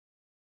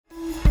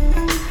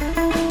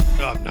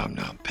Nom nom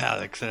nom.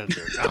 Palate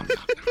cleanser. Nom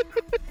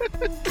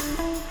nom.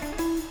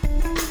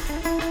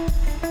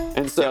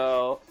 And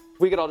so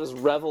we could all just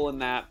revel in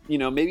that. You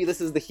know, maybe this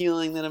is the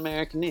healing that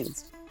America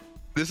needs.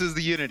 This is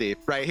the unity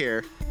right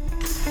here.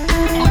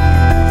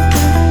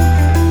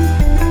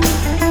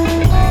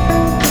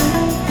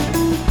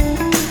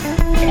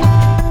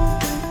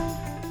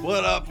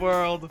 What up,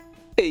 world?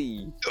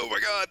 Hey. Oh my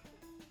god.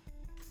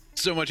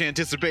 So much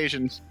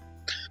anticipation.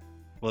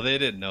 Well, they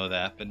didn't know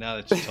that, but now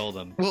that you told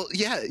them, Well,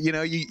 yeah, you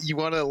know, you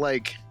want to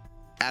like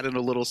add in a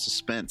little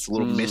suspense, a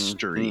little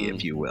mystery,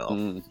 if you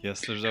will.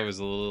 yes, there's always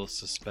a little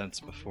suspense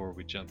before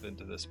we jump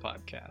into this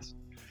podcast.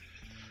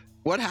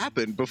 What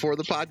happened before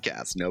the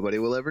podcast? Nobody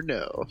will ever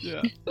know.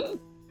 Yeah.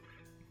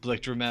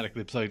 Blake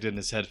dramatically plugged in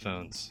his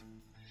headphones.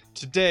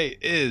 Today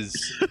is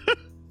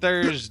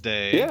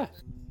Thursday, Yeah.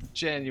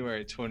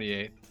 January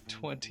 28th,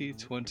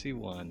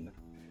 2021.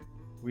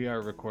 We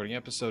are recording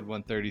episode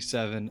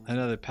 137,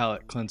 another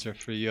palate cleanser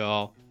for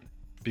y'all,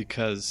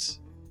 because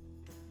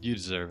you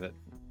deserve it.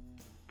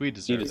 We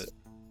deserve it.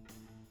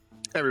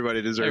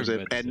 Everybody deserves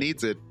Everybody it and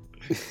needs deserves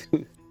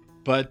it.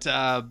 But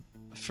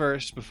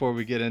first, before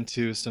we get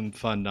into some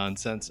fun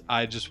nonsense,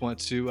 I just want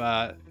to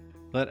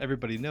let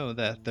everybody know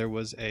that there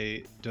was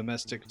a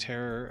domestic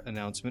terror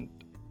announcement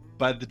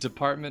by the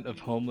Department of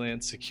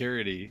Homeland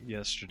Security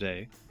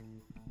yesterday,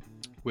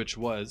 which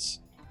was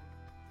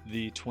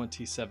the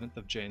 27th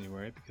of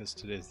January, because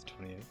today's the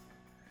 28th.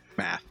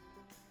 Math.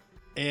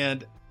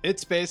 And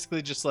it's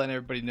basically just letting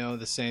everybody know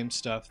the same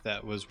stuff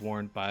that was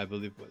warned by, I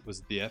believe, what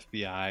was the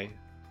FBI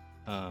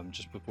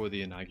just before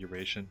the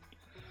inauguration.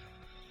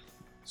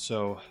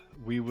 So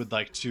we would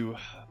like to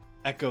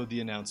echo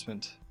the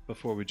announcement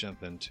before we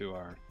jump into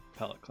our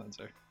palate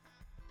cleanser.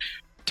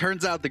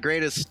 Turns out the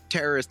greatest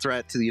terrorist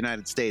threat to the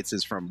United States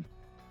is from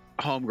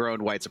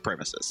homegrown white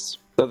supremacists.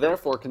 So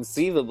therefore,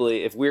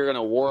 conceivably, if we're going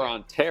to war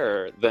on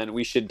terror, then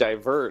we should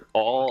divert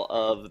all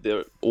of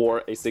the,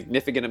 or a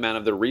significant amount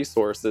of the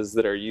resources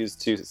that are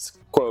used to,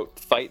 quote,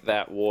 fight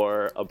that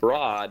war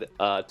abroad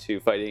to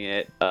fighting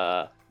it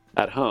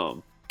at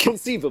home.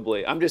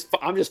 Conceivably, I'm just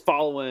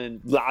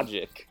following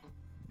logic.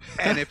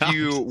 And if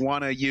you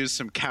want to use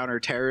some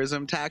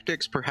counterterrorism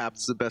tactics,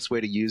 perhaps the best way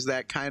to use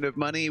that kind of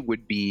money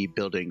would be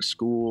building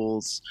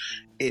schools,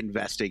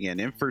 investing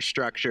in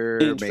infrastructure,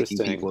 making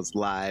Interesting. people's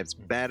lives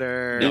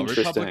better. No,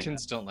 Interesting.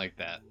 Republicans don't like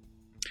that.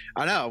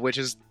 I know, which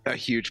is a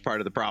huge part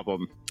of the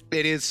problem.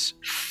 It is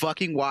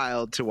fucking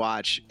wild to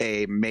watch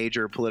a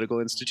major political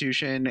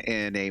institution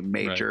in a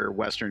major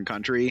Western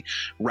country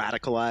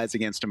radicalize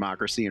against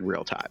democracy in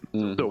real time.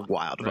 It's a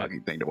wild Right.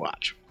 fucking thing to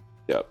watch.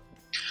 Yep.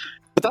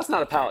 But that's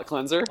not a palate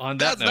cleanser. On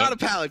that That's note, not a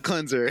palate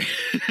cleanser.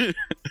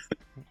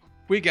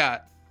 we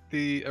got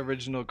the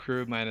original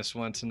crew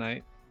 -1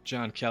 tonight.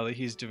 John Kelly,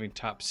 he's doing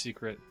top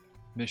secret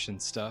mission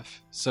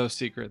stuff. So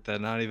secret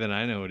that not even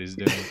I know what he's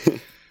doing.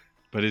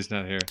 But he's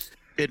not here.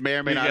 It may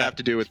or may We not got- have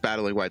to do with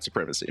battling white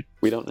supremacy.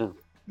 We don't know.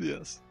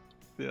 Yes,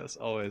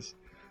 always.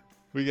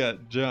 We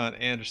got John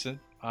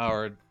Anderson,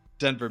 our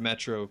Denver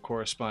Metro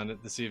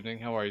correspondent this evening.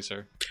 How are you,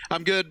 sir?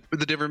 I'm good.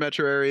 The Denver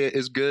metro area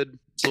is good.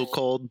 It's a little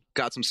cold.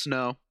 Got some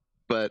snow,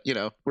 but you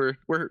know we're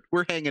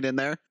hanging in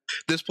there.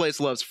 This place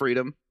loves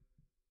freedom.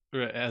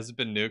 It hasn't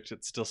been nuked.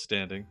 It's still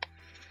standing.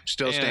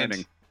 Still And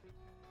standing.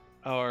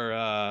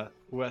 Our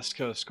West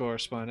Coast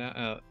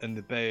correspondent in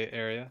the Bay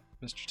Area,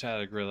 Mr.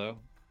 Tyler Grillo,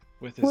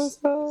 with his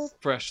What's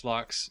up? fresh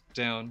locks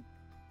down,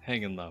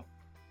 hanging low.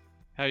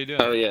 How you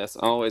doing? Oh yes,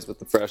 always with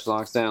the fresh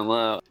locks down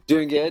low.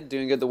 Doing good.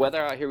 The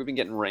weather out here, we've been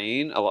getting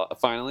rain a lot.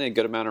 Finally, a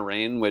good amount of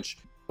rain, which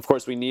of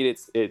course we need.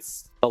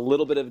 It's a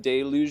little bit of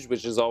deluge,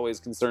 which is always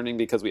concerning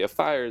because we have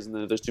fires, and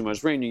then if there's too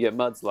much rain, you get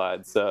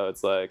mudslides. So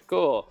it's like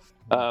cool.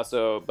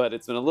 But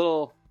it's been a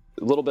little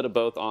bit of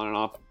both on and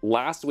off.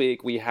 Last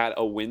week we had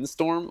a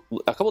windstorm.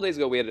 A couple days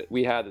ago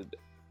we had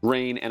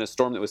rain and a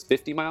storm that was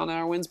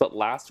 50-mile-an-hour winds. But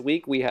last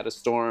week we had a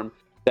storm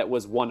that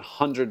was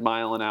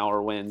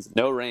 100-mile-an-hour winds.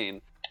 No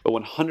rain, but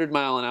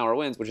 100-mile-an-hour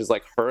winds, which is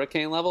like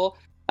hurricane level,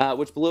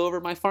 which blew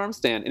over my farm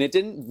stand.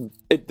 And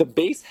the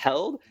base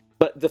held,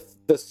 but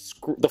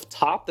the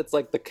top that's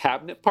like the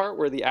cabinet part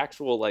where the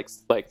actual like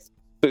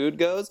food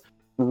goes,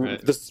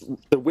 Right.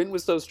 the wind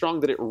was so strong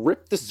that it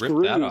ripped the Ripped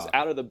that screws off.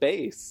 out of the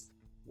base.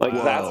 Like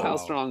Wow. that's how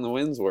strong the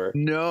winds were.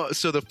 No,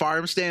 so the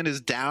farm stand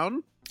is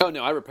down. Oh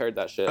no, I repaired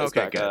that shit. It's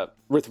Okay, back good. up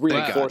with God.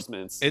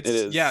 reinforcements. It's it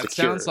is yeah.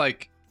 secure.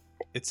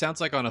 It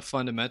sounds like on a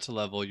fundamental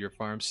level, your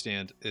farm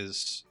stand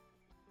has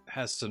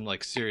some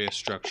like serious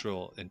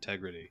structural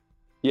integrity.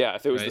 Yeah,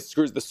 if it was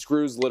Right. the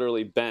screws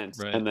literally bent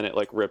Right. and then it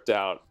like ripped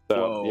out. So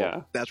Whoa,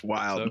 yeah. that's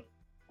wild. So,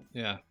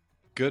 yeah,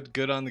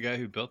 good on the guy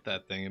who built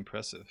that thing.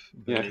 Impressive.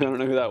 Yeah, I Very don't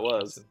know who that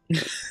was.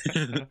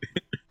 impressive.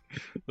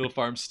 Little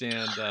farm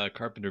stand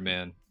carpenter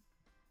man.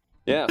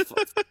 Yeah,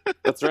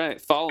 that's right.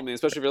 Follow me,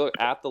 especially if you're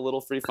looking at the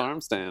Little Free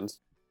Farm stand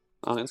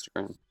on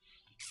Instagram.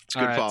 It's a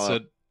good follow.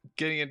 So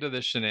getting into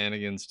the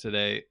shenanigans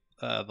today,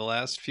 the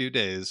last few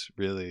days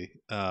really.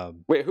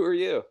 Wait, who are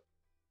you?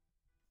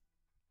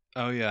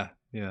 Oh yeah.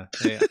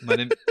 Hey,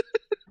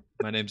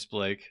 my name's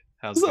Blake.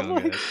 How's it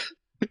going, guys?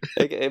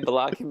 AKA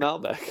Balaki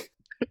Malbec.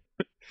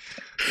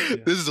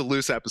 This is a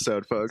loose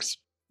episode, folks.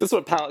 This is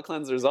what palate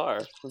cleansers are.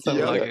 That's how we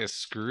You're do like it. a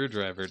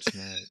screwdriver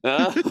tonight.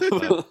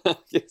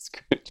 Yes,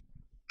 great.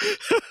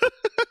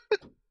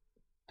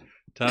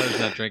 Tyler's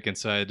not drinking,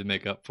 so I had to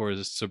make up for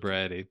his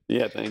sobriety.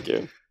 Yeah, thank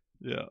you.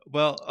 Yeah.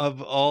 Well,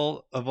 of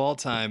all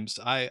times,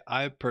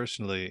 I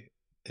personally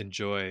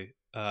enjoy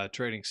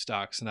trading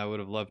stocks, and I would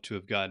have loved to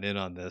have gotten in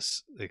on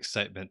this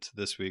excitement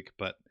this week,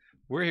 but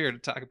we're here to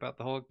talk about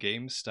the whole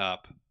GameStop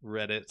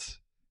Reddit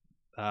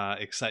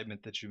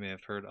excitement that you may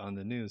have heard on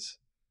the news.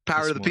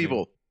 Power to the morning.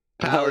 people.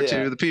 Hell Power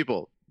yeah. to the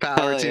people.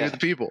 Power Hell to yeah. the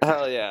people.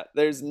 Hell yeah.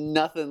 There's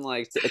nothing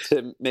like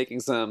to making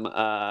some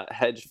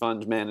hedge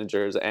fund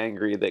managers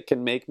angry that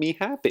can make me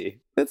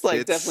happy. It's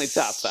like definitely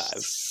top 5.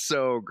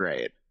 So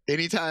great.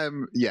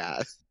 Anytime,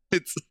 yeah.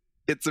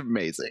 It's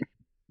amazing.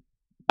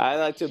 I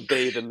like to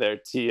bathe in their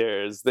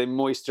tears. They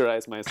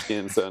moisturize my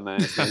skin so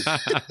nicely.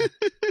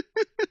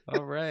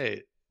 All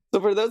right. So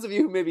for those of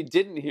you who maybe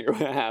didn't hear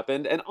what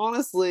happened, and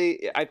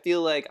honestly, I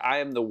feel like I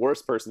am the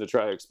worst person to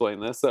try to explain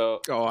this. So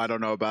Oh, I don't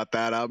know about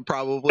that. I'm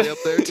probably up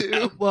there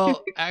too.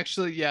 Well,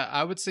 actually, yeah,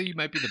 I would say you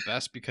might be the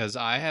best because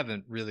I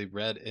haven't really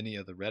read any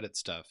of the Reddit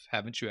stuff.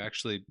 Haven't you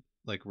actually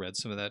like read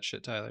some of that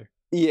shit, Tyler?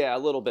 yeah, a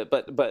little bit,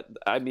 but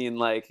I mean,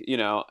 like, you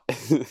know,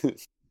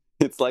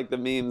 it's like the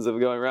memes of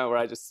going around where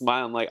I just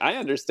smile. I'm like, I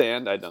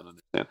understand. I don't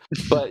understand.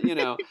 But, you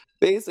know,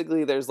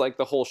 basically there's like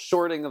the whole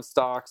shorting of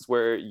stocks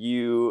where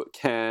you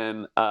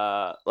can,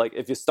 like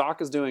if your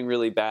stock is doing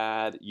really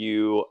bad,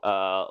 you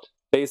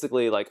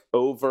basically like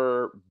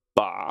overbuy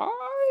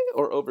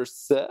or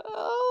oversell.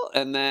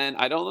 And then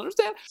I don't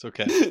understand. It's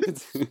okay.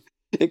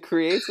 It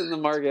creates in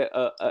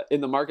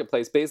the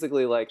marketplace,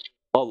 basically like,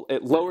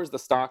 it lowers the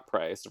stock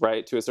price,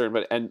 right, to a certain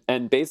point,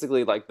 and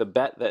basically like the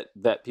bet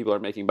that people are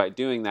making by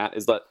doing that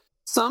is that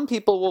some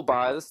people will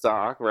buy the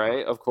stock,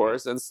 right, of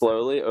course, and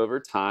slowly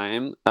over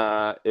time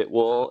it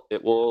will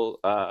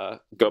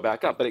go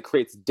back up, but it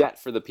creates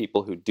debt for the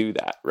people who do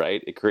that,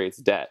 right? It creates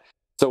debt.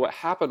 So what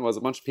happened was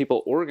a bunch of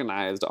people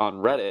organized on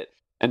Reddit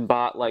and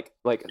bought like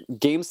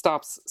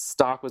GameStop's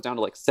stock was down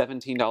to like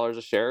 $17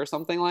 a share or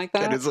something like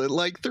that. And is it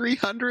like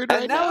 300 And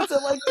right now now? it's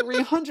at like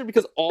 300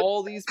 because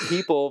all these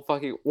people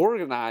fucking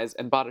organized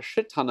and bought a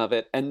shit ton of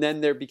it. And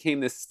then there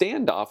became this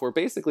standoff where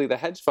basically the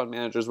hedge fund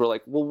managers were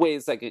like, well, wait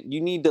a second.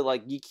 You need to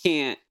like, you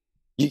can't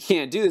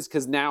do this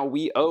because now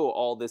we owe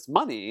all this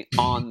money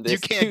on this. You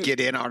can't get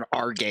in on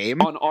our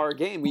game. On our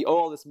game. We owe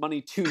all this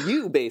money to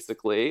you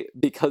basically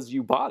because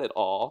you bought it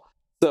all.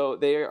 So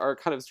they are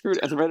kind of screwed.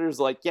 And the Redditors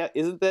are like, yeah,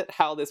 isn't that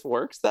how this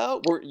works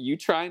though? Were you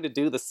trying to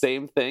do the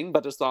same thing,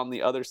 but just on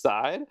the other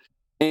side?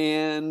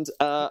 And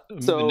so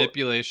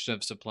manipulation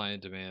of supply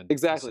and demand.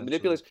 Exactly,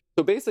 manipulation.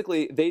 So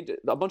basically,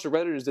 a bunch of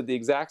Redditors did the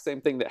exact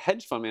same thing that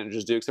hedge fund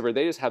managers do, except for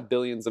they just have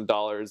billions of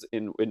dollars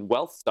in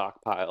wealth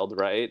stockpiled,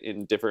 right,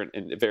 in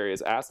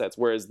various assets.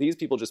 Whereas these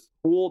people just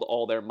pooled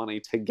all their money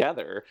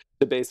together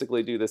to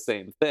basically do the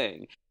same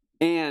thing.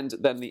 And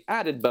then the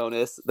added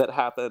bonus that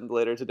happened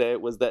later today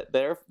was that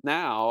they're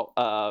now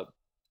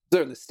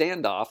they're in the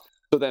standoff.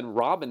 So then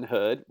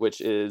Robinhood,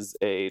 which is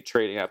a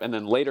trading app, and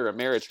then later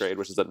Ameritrade,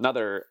 which is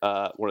another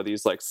one of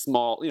these like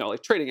small, you know,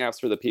 like trading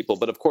apps for the people.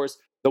 But of course,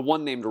 the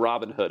one named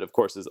Robinhood, of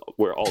course, is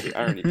where all the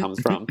irony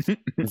comes from.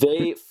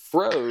 They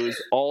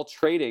froze all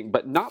trading,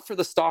 but not for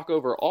the stock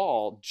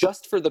overall,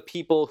 just for the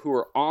people who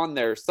are on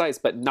their sites,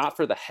 but not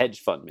for the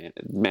hedge fund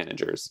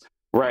managers,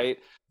 right?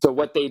 So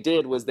what they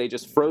did was they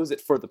just froze it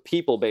for the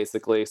people,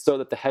 basically, so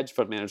that the hedge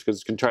fund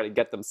managers can try to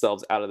get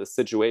themselves out of the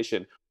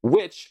situation,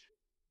 which,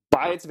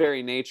 by its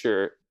very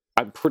nature,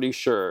 I'm pretty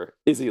sure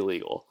is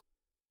illegal.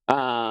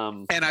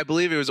 And I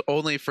believe it was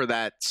only for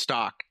that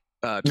stock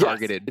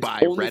targeted by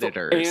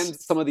Redditors. And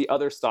some of the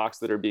other stocks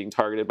that are being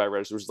targeted by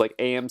Redditors, which is like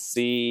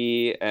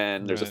AMC,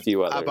 and there's a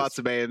few others. I bought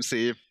some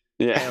AMC.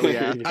 Yeah. Hell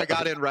yeah. I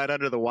got in right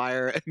under the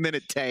wire, and then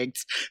it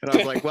tanked. And I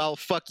was like, well,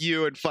 fuck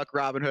you, and fuck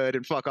Robinhood,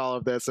 and fuck all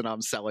of this, and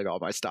I'm selling all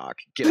my stock.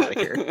 Get out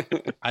of here.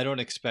 I don't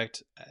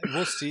expect...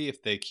 We'll see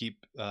if they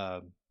keep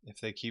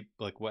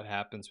like what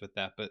happens with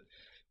that, but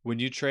when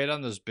you trade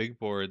on those big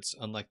boards,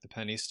 unlike the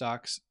penny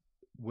stocks,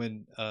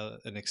 when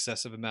an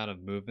excessive amount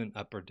of movement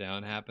up or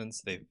down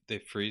happens, they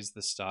freeze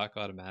the stock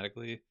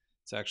automatically.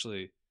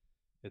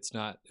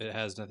 It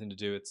has nothing to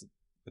do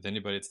with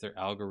anybody. It's their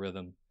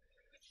algorithm,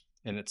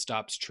 and it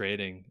stops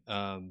trading.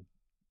 And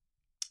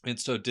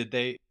so did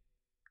they,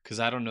 because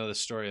I don't know the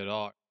story at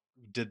all,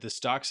 did the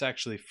stocks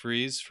actually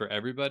freeze for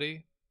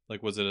everybody?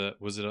 Like, was it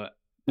a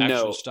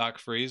actual stock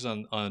freeze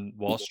on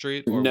Wall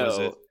Street, or was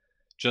it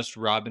just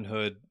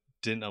Robinhood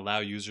didn't allow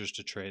users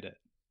to trade it?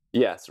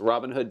 Yes,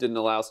 Robinhood didn't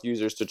allow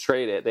users to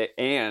trade it.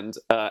 And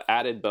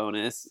added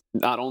bonus,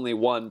 not only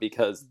one,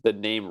 because the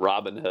name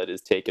Robinhood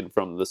is taken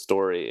from the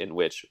story in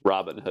which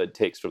Robin Hood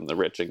takes from the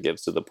rich and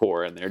gives to the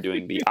poor, and they're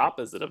doing the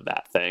opposite of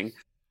that thing.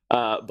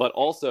 But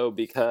also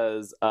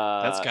because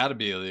that's got to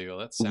be illegal.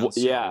 That sounds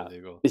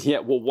illegal. Yeah.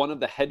 Well, one of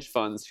the hedge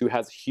funds who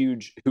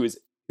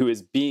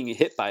is being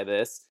hit by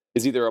this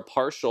is either a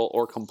partial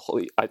or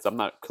complete. I'm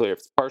not clear if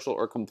it's partial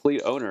or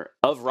complete owner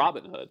of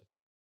Robinhood.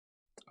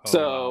 Oh,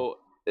 so. Wow.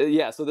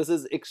 Yeah, so this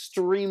is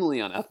extremely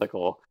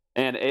unethical.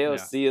 And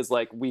AOC is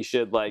like, we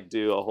should like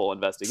do a whole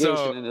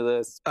investigation into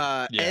this.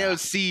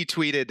 AOC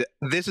tweeted,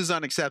 "This is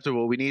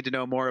unacceptable. We need to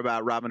know more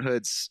about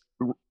Robinhood's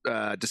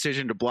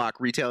decision to block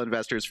retail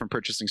investors from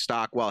purchasing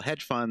stock while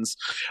hedge funds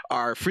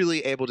are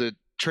freely able to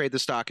trade the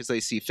stock as they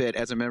see fit.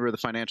 As a member of the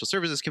Financial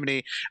Services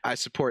Committee, I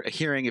support a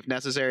hearing if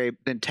necessary."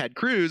 Then Ted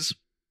Cruz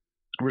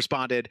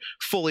responded,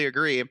 "Fully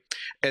agree."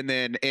 And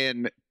then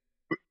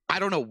I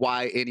don't know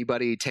why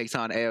anybody takes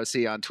on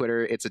AOC on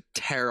Twitter. It's a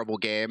terrible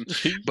game.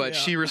 But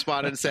she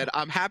responded and said,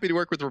 "I'm happy to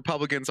work with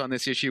Republicans on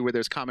this issue where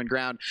there's common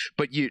ground,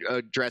 but you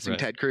addressing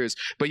Ted Cruz,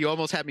 but you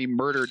almost had me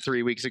murdered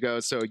 3 weeks ago,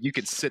 so you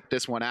can sit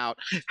this one out.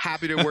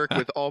 Happy to work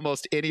with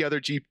almost any other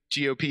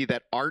GOP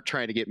that aren't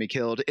trying to get me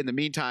killed. In the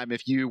meantime,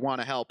 if you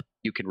want to help,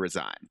 you can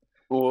resign."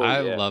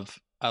 I love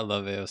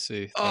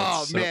AOC.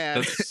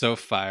 Man. That's so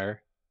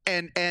fire.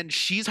 And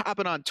she's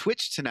hopping on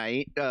Twitch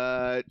tonight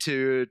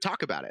to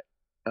talk about it.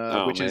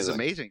 Which is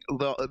amazing.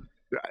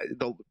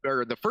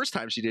 The first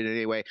time she did it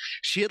anyway,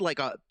 she had like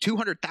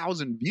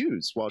 200,000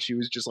 views while she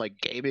was just like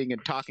gaming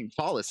and talking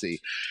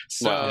policy.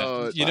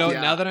 So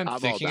now that I'm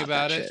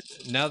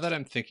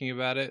thinking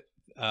about it,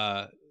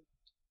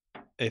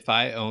 if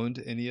I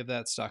owned any of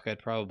that stock, I'd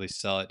probably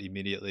sell it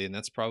immediately, and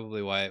that's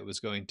probably why it was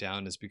going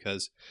down. Is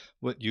because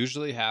what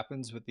usually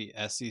happens with the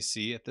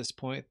SEC at this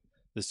point,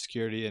 the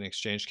Security and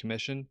Exchange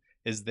Commission,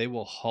 is they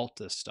will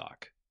halt a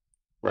stock.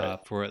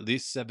 For at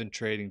least 7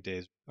 trading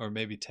days, or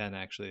maybe 10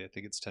 actually. I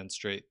think it's 10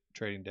 straight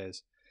trading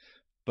days.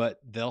 But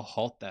they'll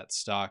halt that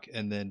stock,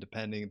 and then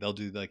they'll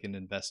do like an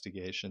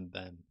investigation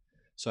then.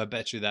 So I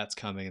bet you that's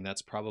coming, and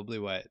that's probably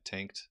why it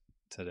tanked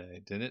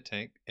today. Didn't it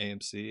tank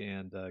AMC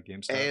and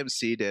GameStop?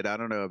 AMC did. I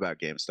don't know about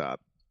GameStop.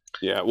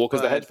 Yeah, well,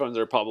 because the hedge funds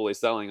are probably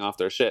selling off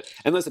their shit.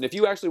 And listen, if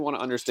you actually want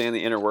to understand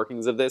the inner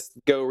workings of this,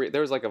 go read.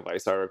 There was like a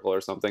Vice article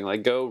or something.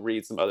 Like, go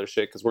read some other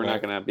shit, because we're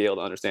not going to be able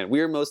to understand.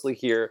 We are mostly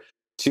here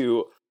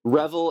to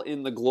revel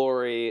in the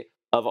glory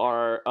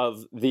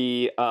of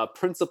the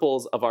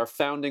principles of our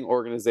founding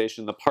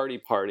organization, the Party,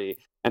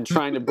 and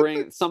trying to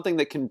bring something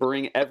that can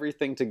bring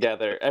everything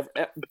together,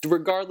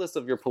 regardless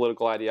of your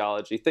political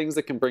ideology, things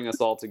that can bring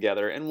us all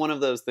together. And one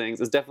of those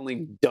things is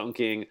definitely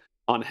dunking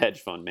on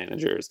hedge fund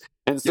managers.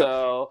 And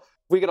so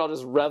we could all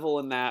just revel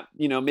in that.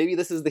 Maybe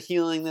this is the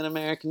healing that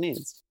America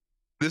needs.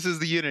 This is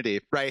the unity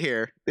right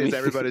here. Is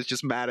everybody's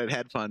just mad at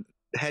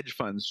hedge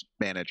funds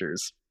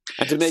managers.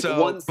 And to make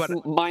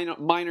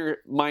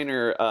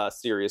minor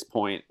serious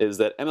point is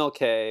that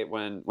MLK,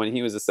 when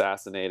he was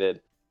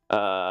assassinated,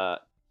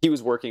 he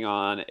was working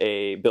on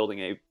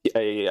building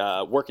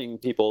a working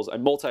people's, a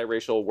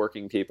multiracial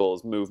working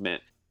people's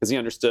movement, because he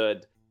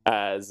understood,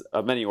 as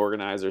many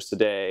organizers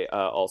today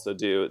also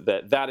do,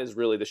 that is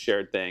really the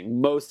shared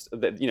thing. It's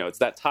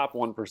that top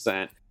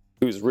 1%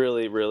 who's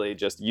really, really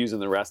just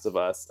using the rest of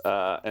us.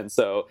 And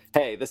so,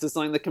 hey, this is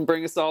something that can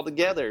bring us all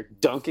together.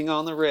 Dunking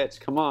on the rich.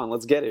 Come on,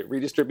 let's get it.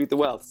 Redistribute the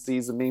wealth.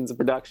 Seize the means of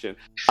production.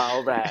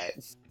 All right.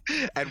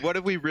 And what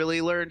have we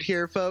really learned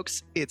here,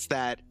 folks? It's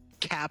that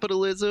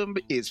capitalism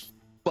is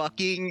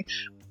fucking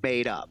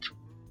made up.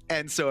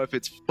 And so if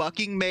it's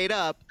fucking made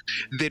up,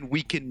 then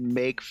we can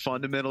make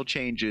fundamental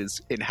changes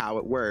in how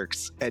it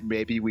works. And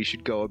maybe we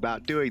should go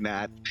about doing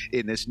that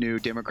in this new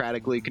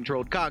democratically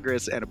controlled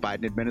Congress and a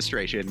Biden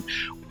administration.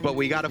 But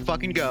we gotta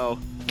fucking go.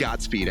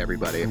 Godspeed,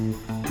 everybody.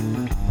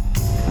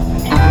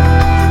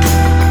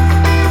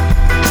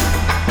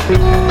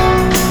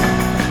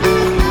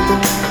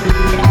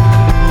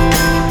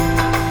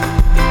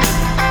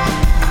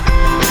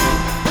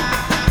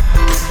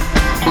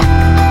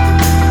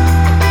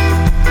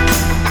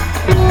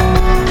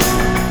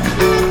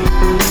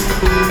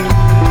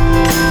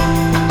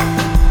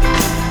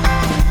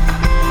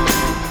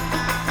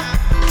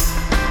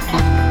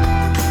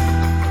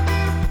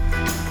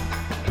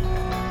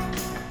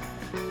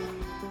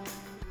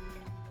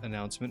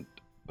 Announcement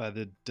by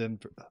the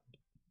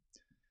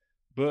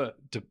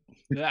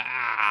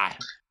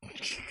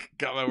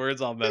got my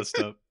words all messed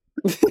up.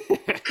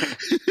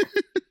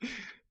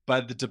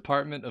 By the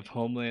Department of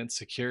Homeland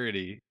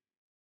Security,